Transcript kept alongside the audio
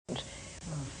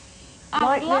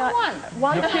I would love one.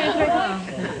 1, 2,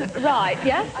 3. Right,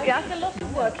 yes. A lot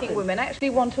of working women actually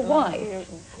want a wife,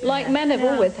 like men have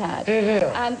always had.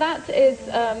 And that is,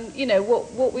 you know,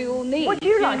 what we all need. Would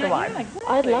you like a wife?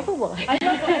 I'd love a wife.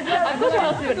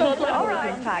 All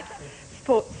right, in fact,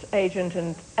 sports agent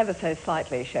and ever so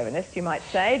slightly chauvinist, you might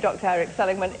say. Dr. Eric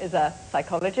Seligman is a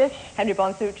psychologist. Henry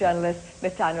Bonsu, journalist.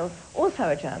 Miss Daniels, also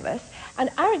a journalist. And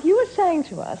Eric, you were saying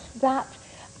to us that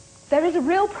there is a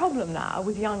real problem now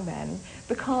with young men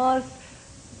because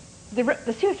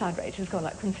the suicide rate has gone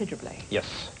up considerably.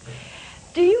 Yes.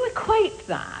 Do you equate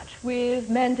that with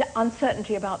men's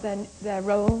uncertainty about their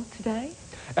role today?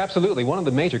 Absolutely. One of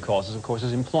the major causes, of course,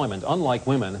 is employment. Unlike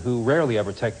women, who rarely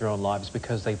ever take their own lives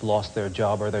because they've lost their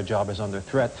job or their job is under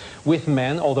threat, with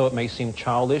men, although it may seem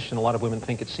childish and a lot of women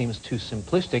think it seems too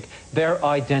simplistic, their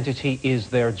identity is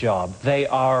their job. They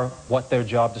are what their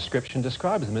job description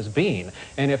describes them as being.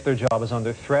 And if their job is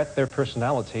under threat, their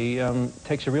personality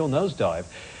takes a real nosedive.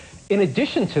 In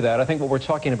addition to that, I think what we're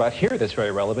talking about here that's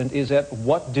very relevant is that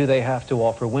what do they have to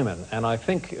offer women? And I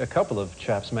think a couple of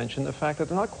chaps mentioned the fact that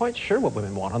they're not quite sure what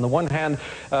women want. On the one hand,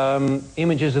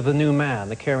 images of the new man,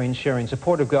 the caring, sharing,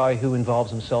 supportive guy who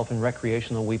involves himself in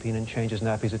recreational weeping and changes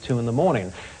nappies at 2 in the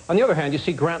morning. On the other hand, you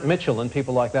see Grant Mitchell and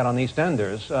people like that on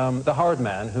EastEnders, the hard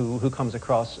man who comes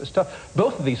across as tough.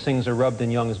 Both of these things are rubbed in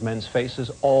young men's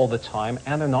faces all the time,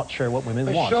 and they're not sure what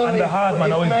women want. And the hard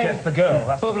man always gets the girl.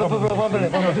 That's the problem. 1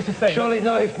 minute. Surely,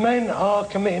 no, if men are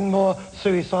committing more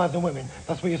suicide than women,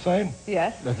 that's what you're saying?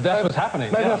 Yes. That's what's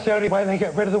happening. Maybe that's the only way they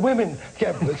get rid of the women,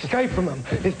 escape from them,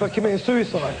 is by committing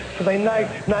suicide, because they nag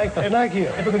you.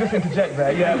 If I could just interject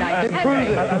there, yeah. Improve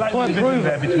it. I like the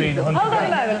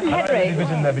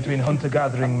division there between between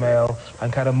hunter-gathering male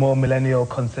and kind of more millennial,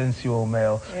 consensual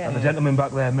male. Yeah. And the gentleman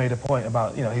back there made a point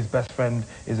about, you know, his best friend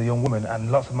is a young woman,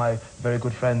 and lots of my very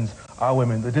good friends are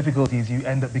women. The difficulty is you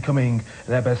end up becoming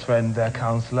their best friend, their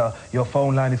counsellor. Your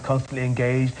phone line is constantly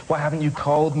engaged. Why haven't you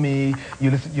called me?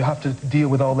 You have to deal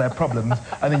with all their problems,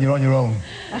 and then you're on your own.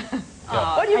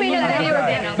 Yeah. What do you mean?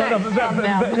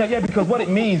 Yeah, because what it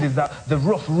means is that the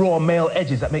rough, raw male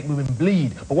edges that make women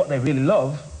bleed, but what they really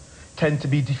love tend to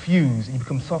be diffused, and you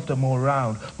become softer, more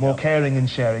round, more caring and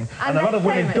sharing. And a lot of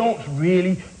women don't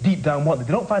really deep down want it.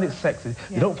 They don't find it sexy,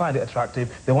 they don't find it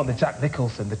attractive, they want the Jack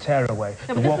Nicholson, the tearaway,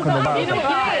 the walk on the wild.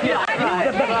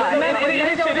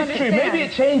 It's true. Maybe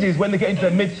it changes when they get into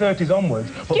their mid-30s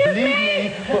onwards, but believe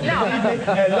me,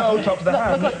 hello, top of the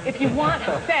hand. Look, if you want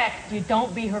sex, you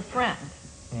don't be her friend.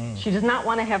 She does not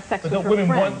want to have sex with her friend. But don't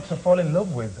women want to fall in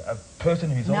love with a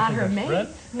person who's also their friend?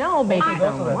 No, maybe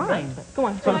don't mind. Go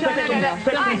on. So I just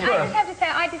have to say,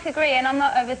 I disagree, and I'm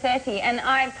not over 30, and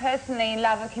I personally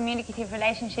love a communicative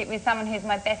relationship with someone who's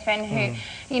my best friend, who,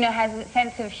 you know, has a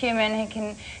sense of humour and who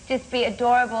can just be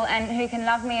adorable and who can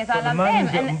love me as I love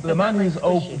them. The man who's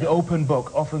the open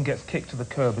book often gets kicked to the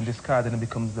curb and discarded and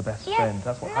becomes the best friend.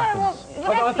 That's what happens.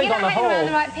 Well, I think on the whole,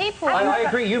 the right people. I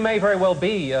agree. You may very well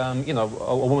be, you know,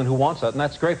 a woman who wants that, and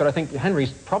that's great, but I think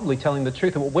Henry's probably telling the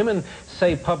truth. And what women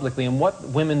say publicly and what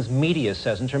women's media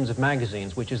says in terms of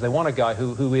magazines, which is they want a guy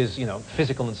who is, you know,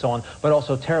 physical and so on, but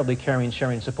also terribly caring,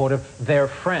 sharing, supportive, they're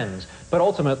friends. But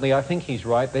ultimately, I think he's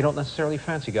right. They don't necessarily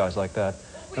fancy guys like that.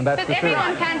 And that's but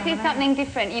everyone fancies something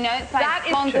different, you know? It's like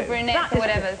blondes or brunettes or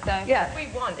whatever, so... Yeah. What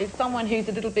we want is someone who's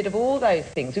a little bit of all those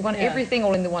things. We want everything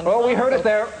all in the one... Oh, we heard it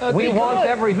there. We want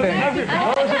everything. Those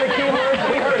are the key words.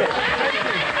 We heard it.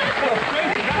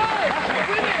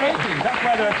 That's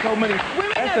why there are so many...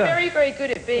 Women are very, very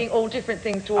good at being all different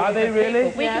things to all different really?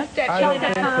 people. We can step in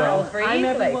and out very easily. I'm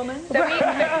every woman. So we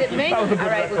expect that men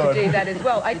are able to do that as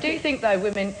well. I do think, though,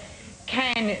 women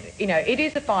can, you know, it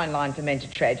is a fine line for men to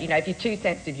tread. You know, if you're too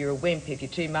sensitive, you're a wimp. If you're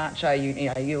too macho, you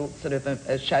know, you're sort of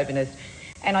a chauvinist.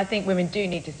 And I think women do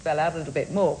need to spell out a little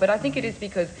bit more. But I think it is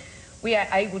because we are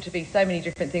able to be so many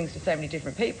different things to so many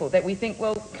different people that we think,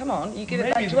 well, come on, you give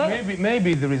it back to us.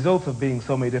 Maybe the result of being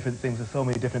so many different things to so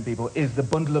many different people is the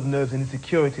bundle of nerves and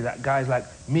insecurity that guys like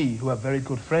me, who are very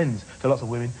good friends to lots of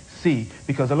women, see,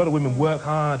 because a lot of women work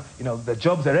hard, you know, their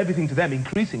jobs are everything to them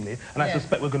increasingly, and I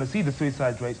suspect we're going to see the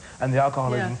suicide rates and the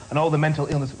alcoholism and all the mental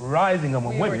illness rising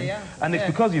among women, and it's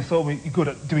because you're so good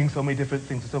at doing so many different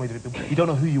things to so many different people. You don't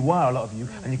know who you are, a lot of you,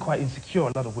 and you're quite insecure,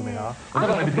 a lot of women are.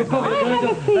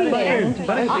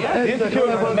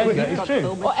 It's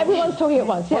true. Well, everyone's talking at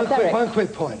once. One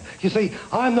quick point. You see,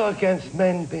 I'm not against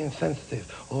men being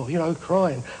sensitive or, you know,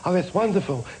 crying. Oh, it's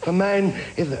wonderful. If a man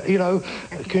is, you know,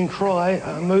 can cry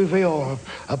and move movie or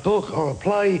a book or a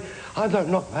play. I don't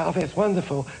knock that. I think it's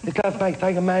wonderful. It does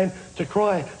take a man to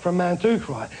cry for a man to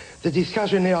cry. The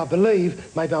discussion here, I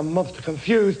believe, maybe I'm monster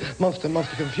confused, is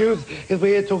we're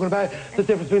here talking about the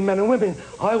difference between men and women.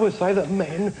 I would say that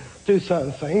men do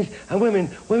certain things, and women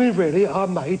really are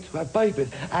made to have babies.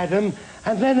 Adam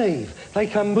and then Eve.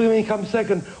 Women come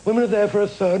second. Women are there for a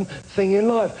certain thing in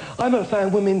life. I'm not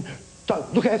saying women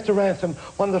don't. Look at Esther Ransom,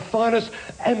 one of the finest,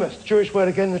 Emma's, Jewish word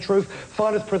again, the truth,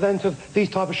 finest presenters, these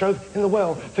type of shows in the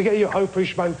world. Forget your Oprah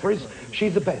Schmopras,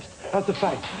 she's the best. That's a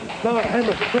fact. No,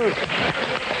 Emma's true.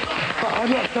 But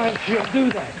I'm not saying she shouldn't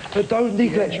do that, but don't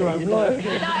neglect your own life.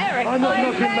 Now, Eric, I'm not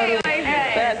knocking men.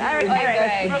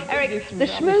 Eric, the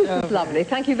schmooze was lovely.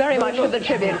 Thank you very much for the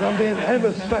tribute. I'm being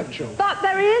Emma's factual. But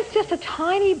there is just a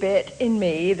tiny bit in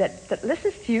me that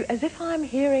listens to you as if I'm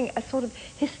hearing a sort of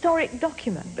historic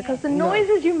document, because the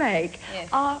noises you make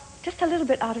are just a little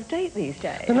bit out of date these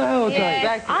days. No,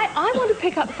 I want to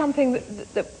pick up something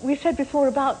that we said before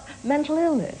about mental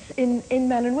illness in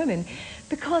men and women,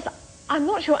 because I'm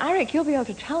not sure, Eric, you'll be able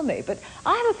to tell me, but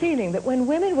I have a feeling that when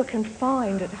women were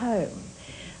confined at home,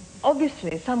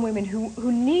 obviously some women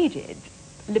who needed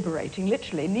liberating,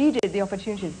 literally, needed the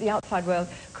opportunities the outside world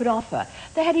could offer,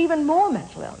 they had even more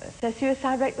mental illness. Their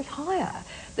suicide rate was higher.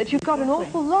 That you've got an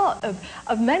awful lot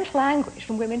of mental anguish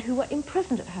from women who were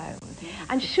imprisoned at home.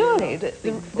 And surely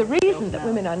the reason that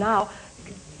women are now,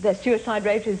 their suicide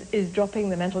rate is dropping,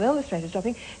 the mental illness rate is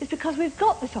dropping, is because we've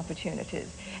got these opportunities.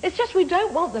 It's just we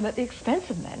don't want them at the expense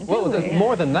of men, do we?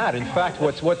 More than that. In fact,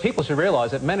 what people should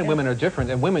realize that men and women are different,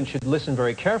 and women should listen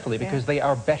very carefully because they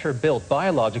are better built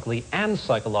biologically and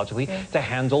psychologically to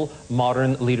handle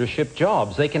modern leadership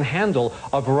jobs. They can handle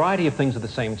a variety of things at the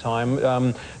same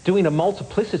time. Doing a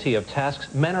multiplicity of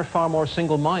tasks, men are far more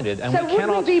single-minded. And so we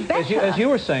cannot, be better? as you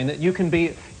were saying, that you can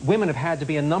be, women have had to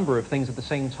be a number of things at the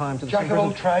same time. To the Jack of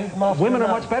all trades, master. Women are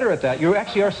much better at that. You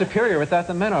actually are superior at that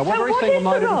than men are. So We're very what is the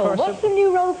single-minded and role? person. What's the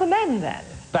new role for men then?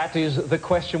 That is the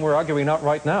question we're arguing out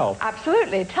right now.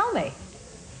 Absolutely. Tell me.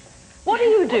 What do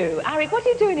you do? Eric, what do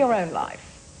you do in your own life?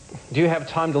 Do you have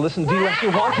time to listen? Do you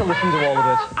actually want to listen to all of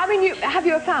it? I mean, have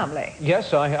you a family?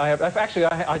 Yes,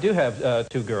 I do have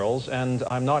 2 girls, and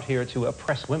I'm not here to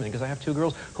oppress women because I have 2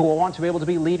 girls who will want to be able to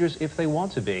be leaders if they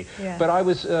want to be. Yeah. But I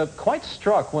was quite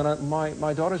struck when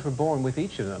my daughters were born with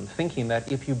each of them, thinking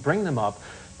that if you bring them up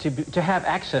to have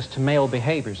access to male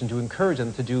behaviors and to encourage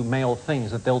them to do male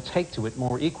things, that they'll take to it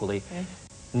more equally. Yeah.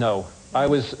 No. I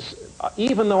was,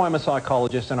 even though I'm a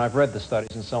psychologist and I've read the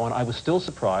studies and so on, I was still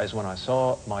surprised when I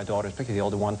saw my daughters, particularly the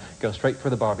older one, go straight for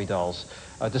the Barbie dolls.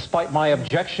 Despite my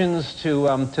objections to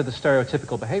the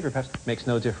stereotypical behavior, perhaps makes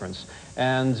no difference.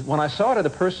 And when I saw it at a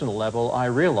personal level, I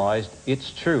realized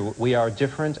it's true. We are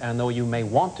different, and though you may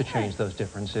want to change those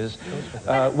differences,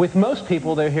 with most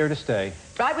people, they're here to stay.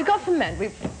 Right, we've got some men.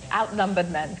 We've outnumbered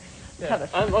men. Tell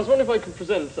us. I was wondering if I could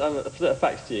present a set of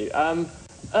facts to you.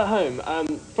 At home,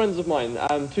 friends of mine,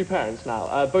 2 parents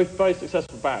now, both very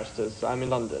successful barristers in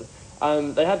London.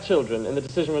 They had children, and the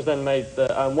decision was then made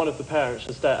that one of the parents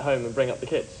should stay at home and bring up the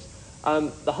kids.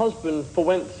 The husband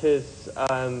forwent his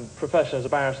profession as a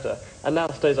barrister and now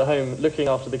stays at home looking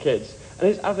after the kids. And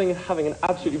he's having an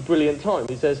absolutely brilliant time.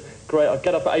 He says, great, I'll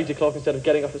get up at 8 o'clock instead of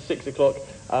getting up at 6 o'clock,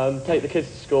 take the kids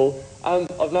to school.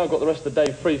 I've now got the rest of the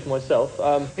day free for myself.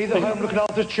 He's at home looking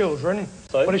after children,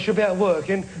 but he should be out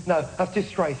working. No, that's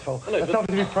disgraceful. That's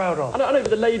nothing to be proud of. I know,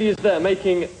 but the lady is there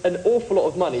making an awful lot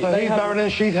of money. So he's Marilyn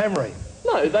and she's Henry.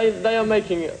 No, they are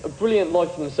making a brilliant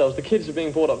life for themselves. The kids are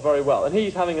being brought up very well, and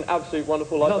he's having an absolute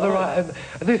wonderful life. Not the right.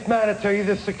 This man, I tell you,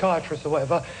 this psychiatrist or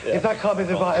whatever, if that can't be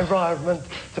the right environment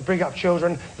to bring up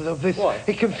children,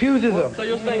 it confuses them. So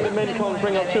you're saying that men can't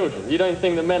bring up children? You don't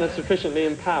think that men are sufficiently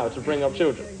empowered to bring up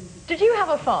children? Did you have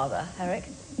a father, Eric?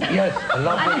 Yes, I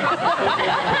love him.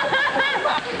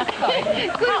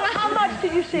 How much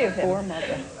did you see of him? Poor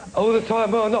mother. All the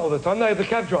time, well, not all the time. No, the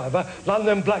cab driver,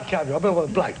 London black cab driver. I don't know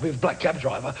what black, but he was a black cab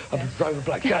driver. I drove a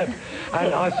black cab,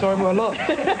 and I saw him a lot.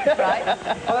 Right.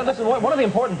 Well, listen, one of the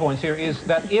important points here is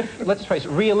that if, let's face it,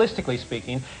 realistically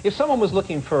speaking, if someone was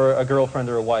looking for a girlfriend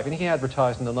or a wife, and he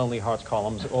advertised in the Lonely Hearts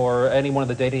columns or any one of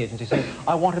the dating agencies saying,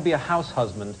 I want to be a house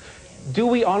husband, do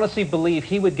we honestly believe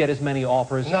he would get as many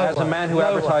offers as a man who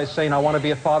advertised saying, I want to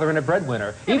be a father and a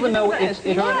breadwinner? Even though it's...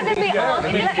 If the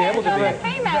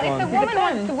woman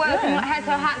wants to work and has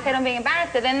her heart set on being a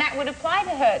barrister, then that would apply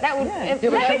to her. That would... It'd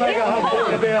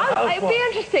be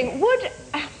interesting.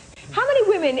 How many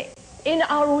women in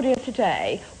our audience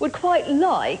today would quite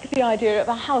like the idea of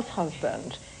a house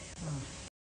husband?